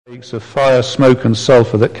plagues of fire, smoke and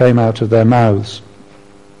sulphur that came out of their mouths.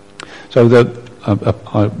 So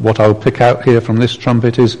what I'll pick out here from this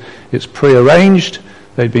trumpet is it's prearranged.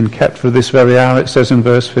 They've been kept for this very hour. It says in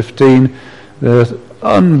verse 15, there's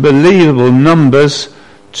unbelievable numbers,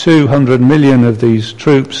 200 million of these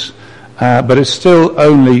troops, but it's still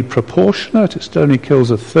only proportionate. It still only kills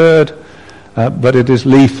a third, but it is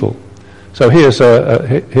lethal. So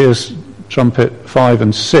here's trumpet 5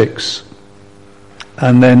 and 6.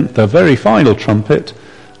 And then the very final trumpet,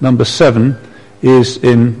 number 7, is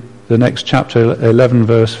in the next chapter 11,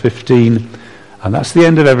 verse 15, and that's the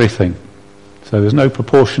end of everything. So there's no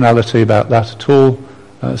proportionality about that at all.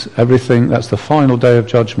 That's everything. That's the final day of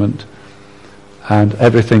judgment, and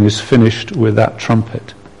everything is finished with that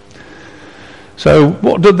trumpet. So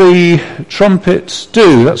what do the trumpets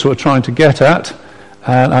do? That's what we're trying to get at.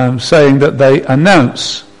 And I'm saying that they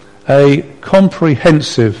announce a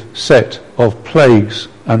comprehensive set of plagues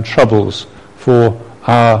and troubles for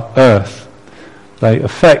our earth. They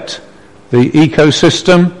affect the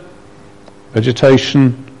ecosystem,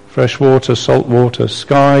 vegetation, fresh water, salt water,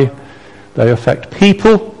 sky. They affect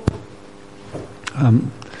people.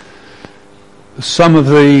 Some of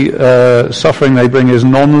the suffering they bring is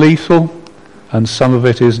non-lethal, and some of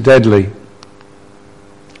it is deadly.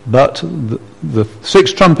 But the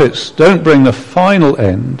 6 trumpets don't bring the final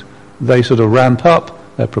end. They sort of ramp up.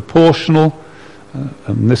 They're proportional.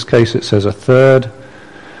 In this case it says a third.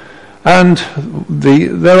 And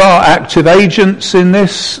there are active agents in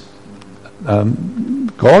this.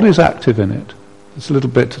 God is active in it. It's a little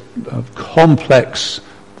bit complex,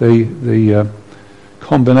 the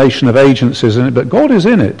combination of agencies in it, but God is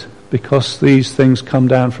in it because these things come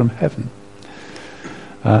down from heaven.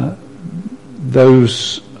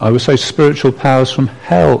 Those, I would say, spiritual powers from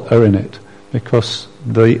hell are in it because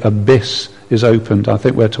the abyss is opened. I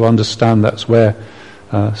think we're to understand that's where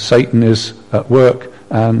Satan is at work,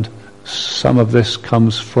 and some of this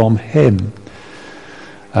comes from him.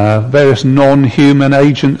 Various non-human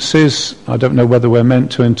agencies. I don't know whether we're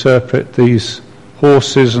meant to interpret these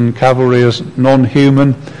horses and cavalry as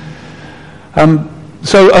non-human.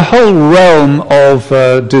 So a whole realm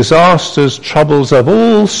of disasters, troubles of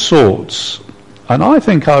all sorts. And I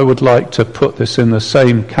think I would like to put this in the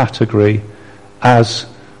same category as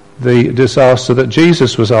the disaster that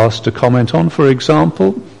Jesus was asked to comment on. For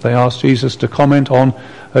example, they asked Jesus to comment on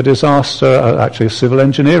a disaster, actually a civil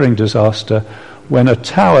engineering disaster, when a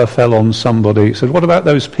tower fell on somebody. He said, what about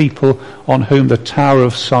those people on whom the Tower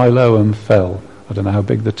of Siloam fell? I don't know how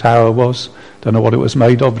big the tower was, don't know what it was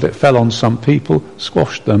made of, but it fell on some people,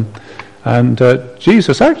 squashed them. And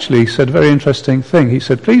Jesus actually said a very interesting thing. He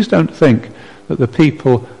said, please don't think that the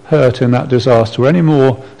people hurt in that disaster were any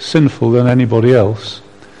more sinful than anybody else.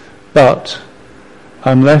 But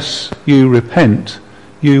unless you repent,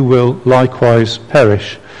 you will likewise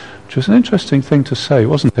perish. Which was an interesting thing to say,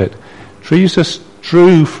 wasn't it? Jesus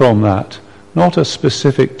drew from that not a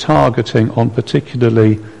specific targeting on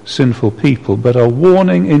particularly sinful people, but a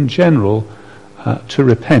warning in general to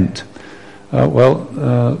repent.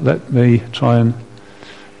 Let me try and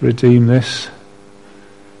redeem this.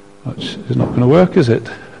 Which is not going to work, is it?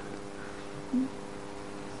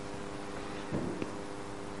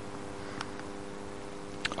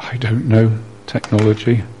 I don't know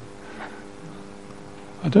technology.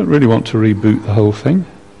 I don't really want to reboot the whole thing.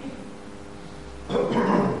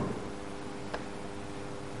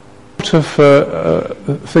 What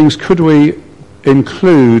of things could we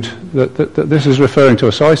include that this is referring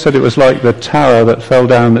to? So I said it was like the tower that fell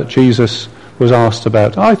down that Jesus was asked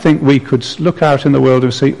about. I think we could look out in the world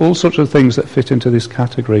and see all sorts of things that fit into this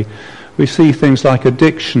category. We see things like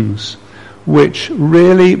addictions, which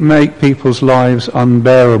really make people's lives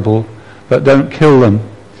unbearable, but don't kill them.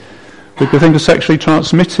 We could think of sexually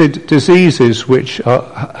transmitted diseases, which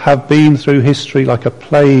have been through history like a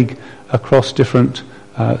plague across different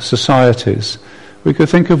societies. We could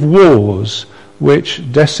think of wars,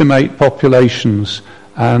 which decimate populations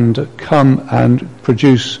and come and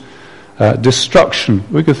produce destruction.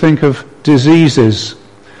 We could think of diseases.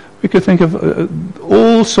 We could think of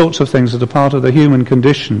all sorts of things that are part of the human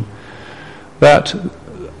condition. That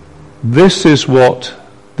this is what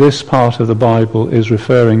this part of the Bible is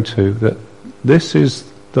referring to, that this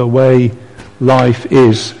is the way life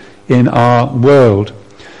is in our world.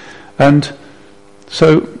 And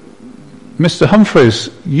so, Mr.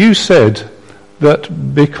 Humphreys, you said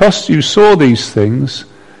that because you saw these things,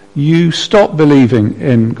 you stopped believing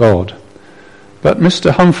in God. But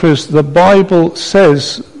Mr. Humphreys, the Bible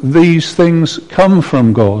says these things come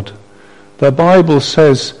from God. The Bible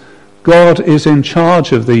says God is in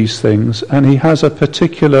charge of these things, and he has a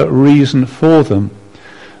particular reason for them.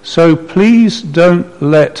 So please don't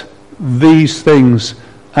let these things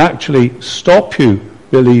actually stop you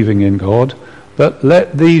believing in God, but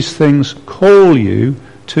let these things call you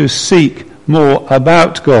to seek more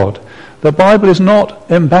about God. The Bible is not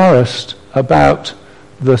embarrassed about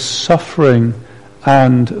the suffering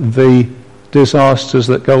and the disasters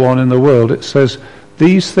that go on in the world. It says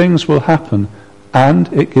these things will happen,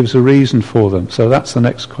 and it gives a reason for them. So that's the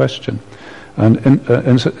next question. And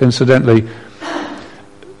incidentally,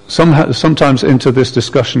 sometimes into this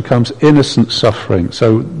discussion comes innocent suffering.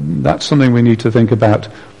 So that's something we need to think about.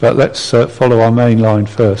 But let's follow our main line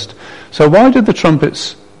first. So why did the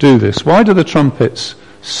trumpets do this? Why do the trumpets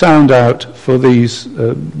sound out for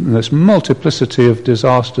this multiplicity of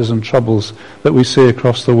disasters and troubles that we see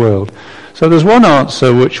across the world? So there's one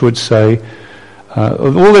answer which would say,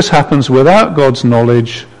 all this happens without God's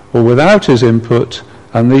knowledge or without his input,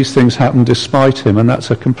 and these things happen despite him. And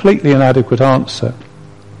that's a completely inadequate answer,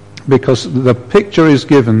 because the picture is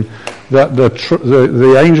given that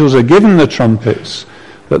the angels are given the trumpets,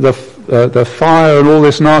 that the fire and all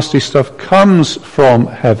this nasty stuff comes from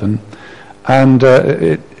heaven, and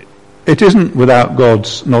it isn't without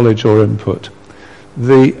God's knowledge or input.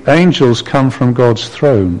 The angels come from God's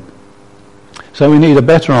throne. So we need a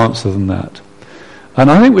better answer than that. And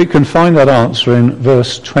I think we can find that answer in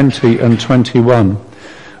verse 20 and 21,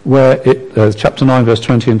 where chapter 9, verse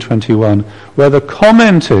 20 and 21, where the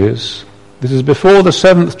comment is, this is before the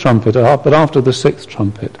seventh trumpet, but after the sixth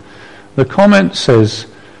trumpet. The comment says,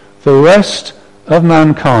 the rest of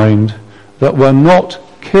mankind that were not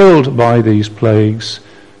killed by these plagues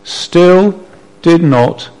still did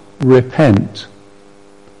not repent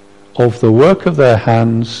of the work of their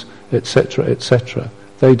hands, etc., etc.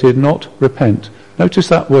 They did not repent. Notice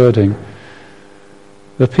that wording.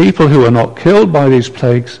 The people who were not killed by these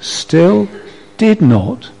plagues still did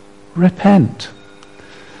not repent.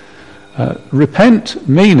 Repent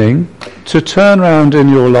meaning to turn around in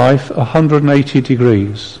your life 180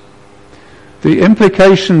 degrees. The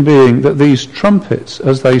implication being that these trumpets,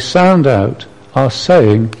 as they sound out, are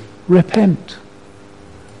saying, repent,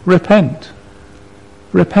 repent,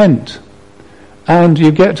 repent. And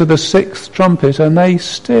you get to the sixth trumpet and they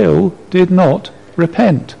still did not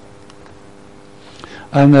repent.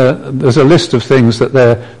 And there's a list of things that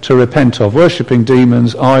they're to repent of: worshipping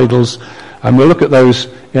demons, idols, and we'll look at those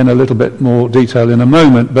in a little bit more detail in a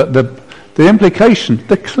moment. But the implication,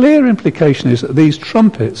 the clear implication, is that these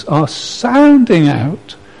trumpets are sounding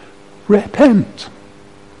out, repent,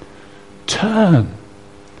 turn.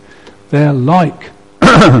 They're like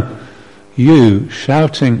you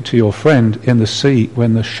shouting to your friend in the sea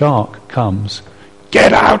when the shark comes,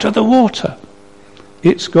 get out of the water.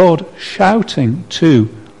 It's God shouting to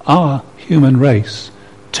our human race,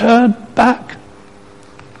 turn back.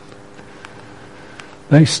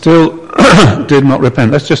 They still did not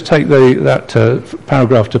repent. Let's just take that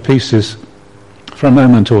paragraph to pieces for a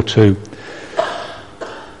moment or two.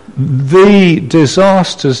 The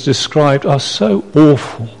disasters described are so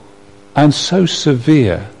awful and so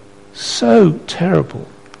severe, so terrible.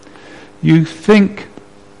 You think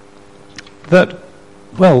that,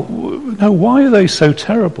 well, no, why are they so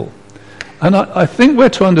terrible? And I think we're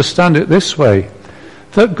to understand it this way,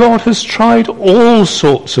 that God has tried all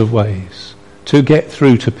sorts of ways to get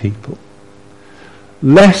through to people.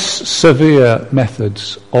 Less severe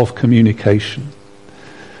methods of communication.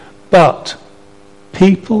 But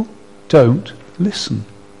people don't listen.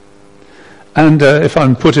 And if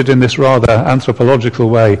I put it in this rather anthropological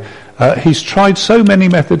way, he's tried so many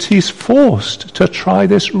methods, he's forced to try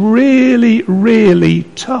this really, really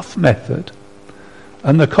tough method.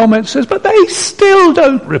 And the comment says, but they still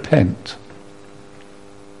don't repent.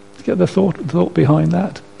 Get the thought behind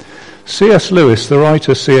that? C.S. Lewis, the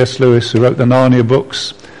writer C.S. Lewis, who wrote the Narnia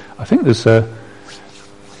books, I think there's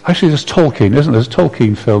Tolkien, isn't there? There's a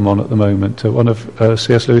Tolkien film on at the moment, one of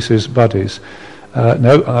C.S. Lewis's buddies.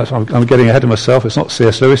 No, I'm getting ahead of myself. It's not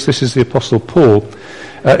C.S. Lewis. This is the Apostle Paul.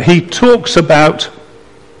 He talks about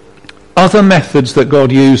other methods that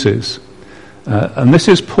God uses. And this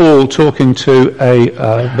is Paul talking to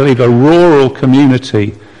I believe a rural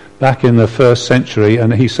community back in the first century.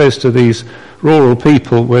 And he says to these rural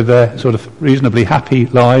people with their sort of reasonably happy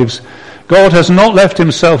lives, God has not left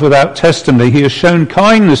himself without testimony. He has shown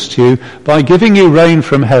kindness to you by giving you rain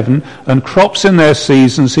from heaven and crops in their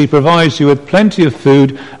seasons. He provides you with plenty of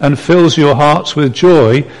food and fills your hearts with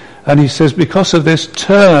joy. And he says, because of this,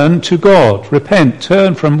 turn to God. Repent,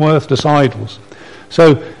 turn from worthless idols.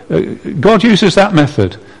 So God uses that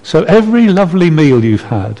method. So every lovely meal you've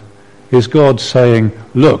had is God saying,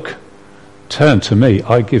 look, turn to me,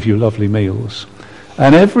 I give you lovely meals.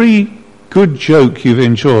 And every good joke you've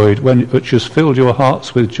enjoyed, which has filled your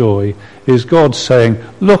hearts with joy, is God saying,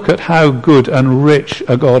 look at how good and rich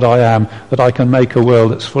a God I am, that I can make a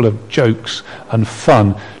world that's full of jokes and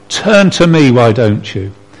fun. Turn to me, why don't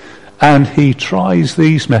you? And he tries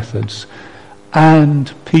these methods.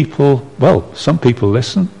 And people, well, some people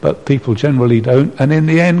listen, but people generally don't. And in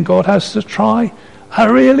the end, God has to try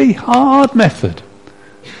a really hard method.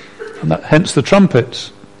 And hence the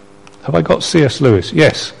trumpets. Have I got C.S. Lewis?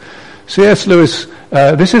 Yes. C.S. Lewis,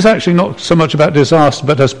 this is actually not so much about disaster,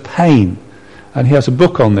 but as pain. And he has a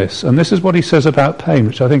book on this. And this is what he says about pain,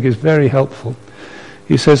 which I think is very helpful.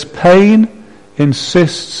 He says, pain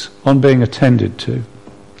insists on being attended to.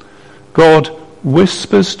 God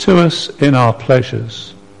whispers to us in our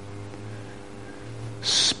pleasures,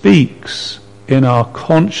 speaks in our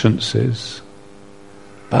consciences,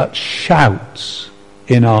 but shouts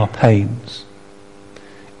in our pains.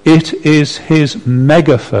 It is his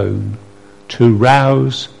megaphone to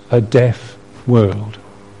rouse a deaf world.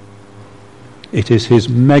 It is his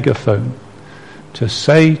megaphone to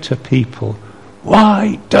say to people,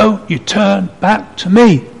 why don't you turn back to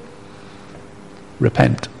me?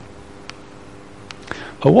 Repent.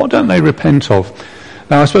 But what don't they repent of?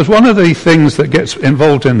 Now, I suppose one of the things that gets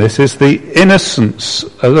involved in this is the innocence,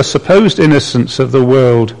 the supposed innocence of the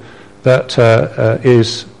world that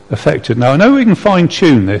is affected. Now, I know we can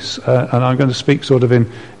fine-tune this, and I'm going to speak sort of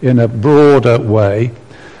in a broader way,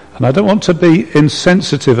 and I don't want to be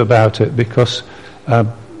insensitive about it, because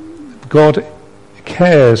God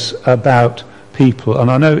cares about people,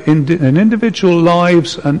 and I know in individual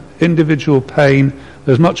lives and individual pain,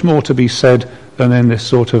 there's much more to be said than in this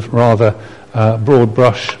sort of rather broad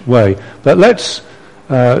brush way. But let's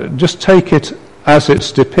just take it as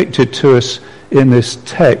it's depicted to us in this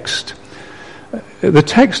text. The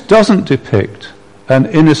text doesn't depict an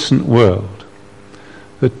innocent world.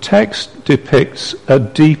 The text depicts a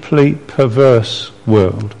deeply perverse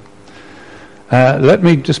world. Let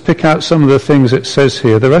me just pick out some of the things it says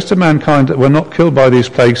here. The rest of mankind that were not killed by these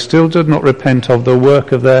plagues still did not repent of the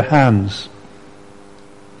work of their hands.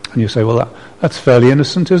 And you say, well, that's fairly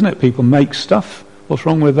innocent, isn't it? People make stuff. What's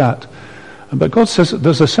wrong with that? But God says that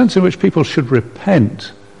there's a sense in which people should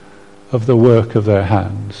repent of the work of their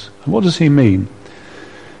hands. And what does he mean?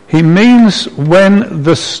 He means when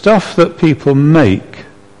the stuff that people make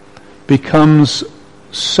becomes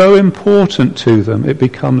so important to them, it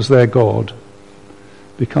becomes their God.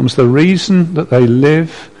 It becomes the reason that they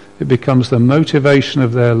live. It becomes the motivation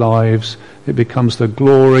of their lives. It becomes the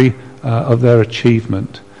glory of their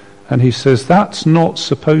achievement. And he says, that's not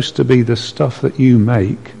supposed to be the stuff that you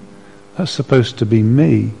make. That's supposed to be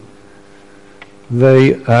me.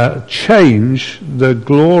 They change the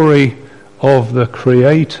glory of the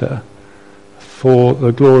Creator for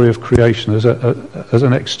the glory of creation. There's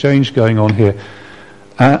an exchange going on here.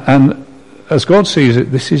 And as God sees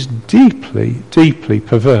it, this is deeply, deeply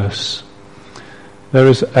perverse. There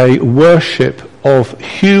is a worship of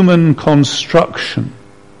human construction,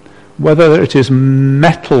 whether it is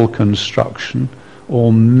metal construction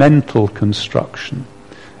or mental construction.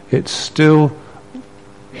 It's still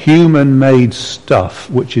human-made stuff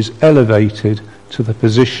which is elevated to the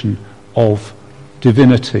position of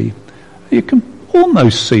divinity. You can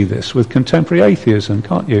almost see this with contemporary atheism,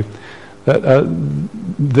 can't you? That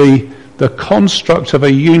the construct of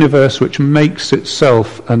a universe which makes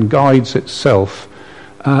itself and guides itself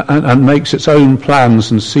and makes its own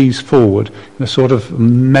plans and sees forward, in a sort of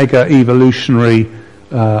mega evolutionary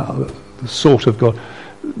sort of God.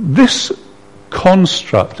 This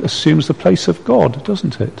construct assumes the place of God,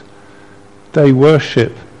 doesn't it? They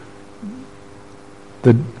worship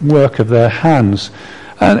the work of their hands.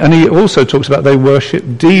 And he also talks about they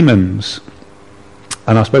worship demons.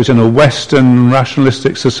 And I suppose in a Western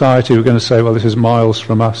rationalistic society we're going to say, well, this is miles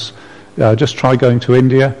from us. Just try going to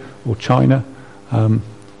India or China,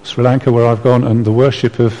 Sri Lanka, where I've gone, and the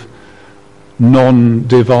worship of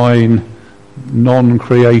non-divine,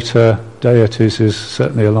 non-creator deities is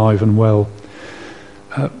certainly alive and well.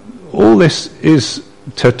 All this is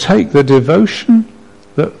to take the devotion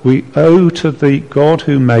that we owe to the God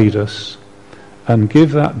who made us and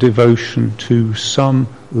give that devotion to some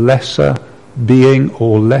lesser being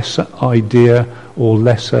or lesser idea or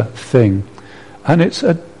lesser thing. And it's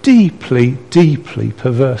a deeply, deeply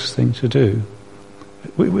perverse thing to do.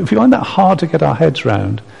 We find that hard to get our heads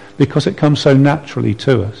round because it comes so naturally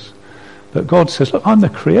to us. But God says, look, I'm the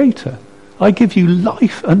Creator. I give you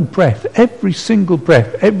life and breath, every single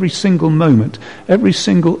moment, every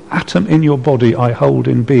single atom in your body I hold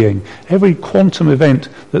in being. Every quantum event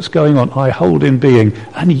that's going on I hold in being.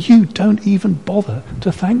 And you don't even bother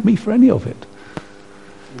to thank me for any of it.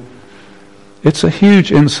 It's a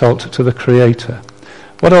huge insult to the Creator.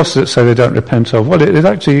 What else does it say they don't repent of? Well, it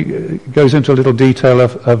actually goes into a little detail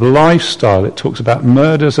of lifestyle. It talks about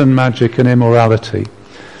murders and magic and immorality.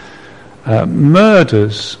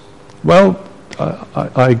 Murders, well,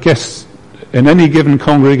 I guess in any given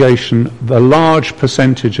congregation, the large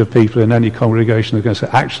percentage of people in any congregation are going to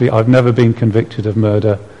say, actually, I've never been convicted of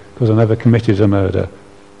murder because I never committed a murder.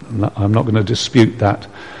 I'm not going to dispute that.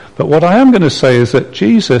 But what I am going to say is that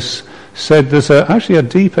Jesus said there's actually a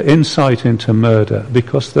deeper insight into murder,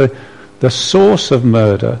 because the source of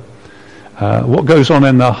murder, what goes on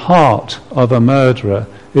in the heart of a murderer,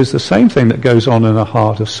 is the same thing that goes on in the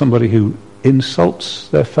heart of somebody who insults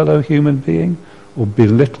their fellow human being, or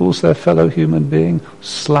belittles their fellow human being,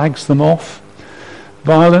 slags them off.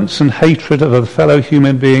 Violence and hatred of a fellow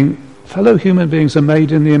human being. Fellow human beings are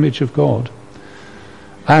made in the image of God,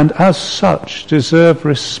 and as such deserve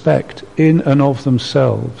respect in and of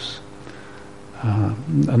themselves.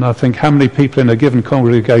 And I think how many people in a given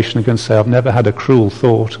congregation are going to say, I've never had a cruel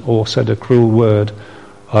thought or said a cruel word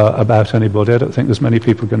about anybody. I don't think there's many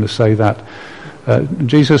people going to say that.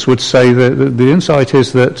 Jesus would say that the insight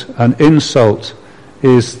is that an insult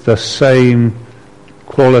is the same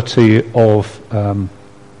quality of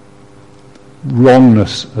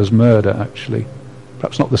wrongness as murder, actually.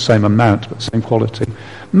 Perhaps not the same amount, but the same quality.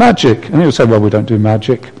 Magic. And you'll say, well, we don't do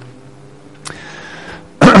magic.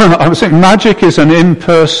 I would think magic is an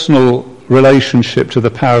impersonal relationship to the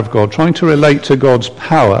power of God, trying to relate to God's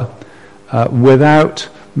power without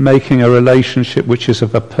making a relationship which is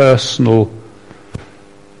of a personal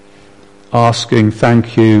asking,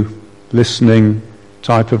 thank you, listening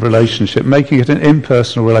type of relationship, making it an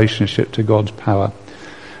impersonal relationship to God's power.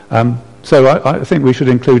 So I think we should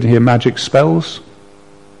include here magic spells,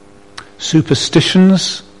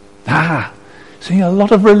 superstitions. See, a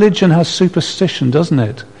lot of religion has superstition, doesn't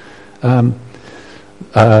it?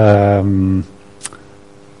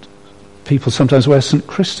 People sometimes wear St.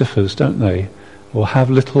 Christopher's, don't they? Or have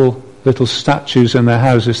little statues in their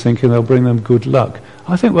houses thinking they'll bring them good luck.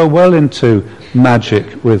 I think we're well into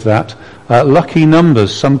magic with that. Lucky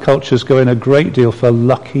numbers. Some cultures go in a great deal for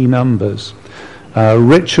lucky numbers.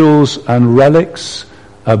 Rituals and relics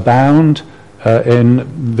abound in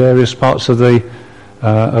various parts of the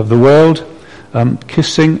world.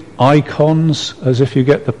 Kissing icons, as if you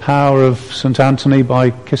get the power of St. Anthony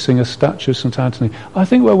by kissing a statue of St. Anthony. I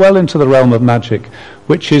think we're well into the realm of magic,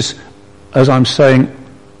 which is, as I'm saying,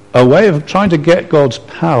 a way of trying to get God's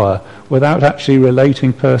power without actually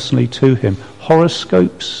relating personally to him.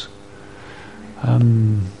 Horoscopes.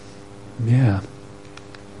 And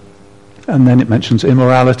then it mentions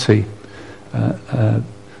immorality. And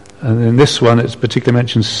in this one, it's particularly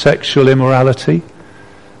mentions sexual immorality.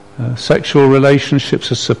 Sexual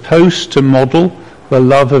relationships are supposed to model the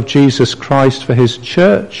love of Jesus Christ for his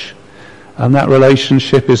church, and that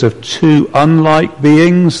relationship is of two unlike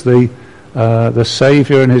beings. The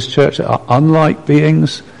Saviour and his church are unlike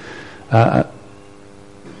beings, and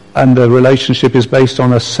the relationship is based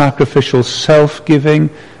on a sacrificial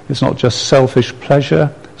self-giving. It's not just selfish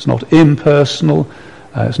pleasure. It's not impersonal.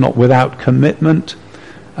 It's not without commitment.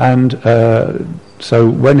 And so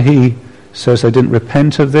when he says they didn't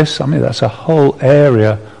repent of this, I mean, that's a whole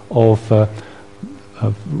area of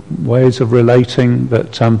ways of relating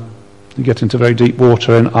that you get into very deep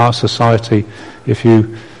water in our society if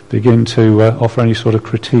you begin to offer any sort of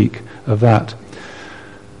critique of that.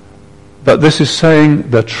 But this is saying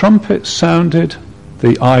the trumpet sounded.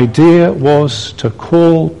 The idea was to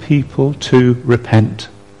call people to repent.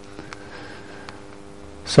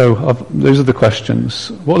 So these are the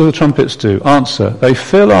questions. What do the trumpets do? Answer: they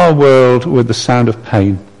fill our world with the sound of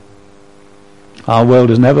pain. Our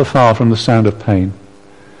world is never far from the sound of pain.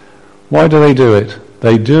 Why do they do it?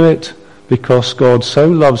 They do it because God so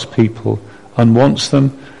loves people and wants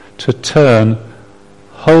them to turn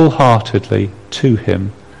wholeheartedly to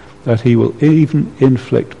him that he will even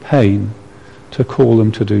inflict pain to call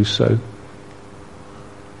them to do so.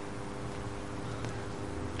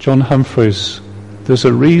 John Humphreys: there's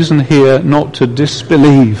a reason here not to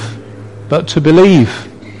disbelieve, but to believe.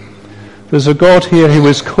 There's a God here who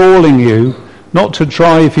is calling you, not to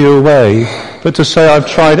drive you away, but to say, I've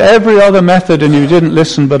tried every other method and you didn't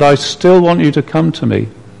listen, but I still want you to come to me.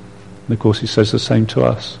 And of course he says the same to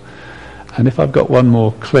us. And if I've got one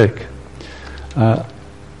more click,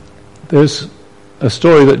 there's a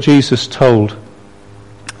story that Jesus told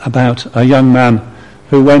about a young man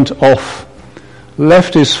who went off,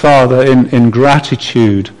 left his father in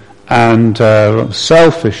gratitude and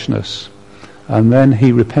selfishness, and then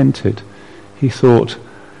he repented. He thought,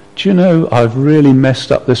 do you know, I've really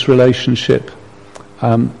messed up this relationship.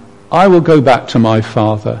 I will go back to my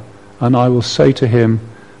father, and I will say to him,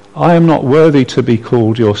 I am not worthy to be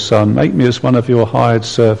called your son. Make me as one of your hired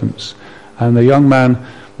servants. And the young man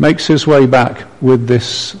makes his way back with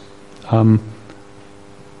this humble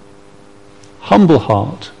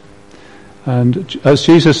heart. And as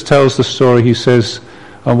Jesus tells the story, he says,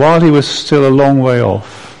 and while he was still a long way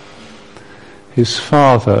off, his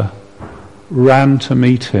father ran to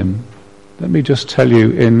meet him. Let me just tell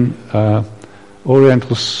you, in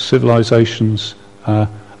Oriental civilizations,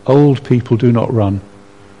 old people do not run.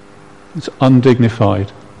 It's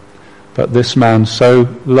undignified. But this man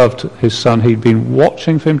so loved his son, he'd been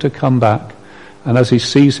watching for him to come back, and as he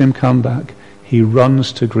sees him come back, he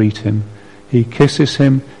runs to greet him. He kisses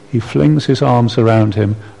him, he flings his arms around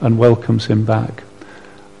him and welcomes him back.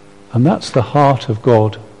 And that's the heart of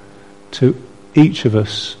God to each of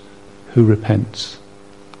us who repents.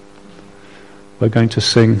 We're going to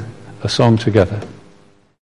sing a song together.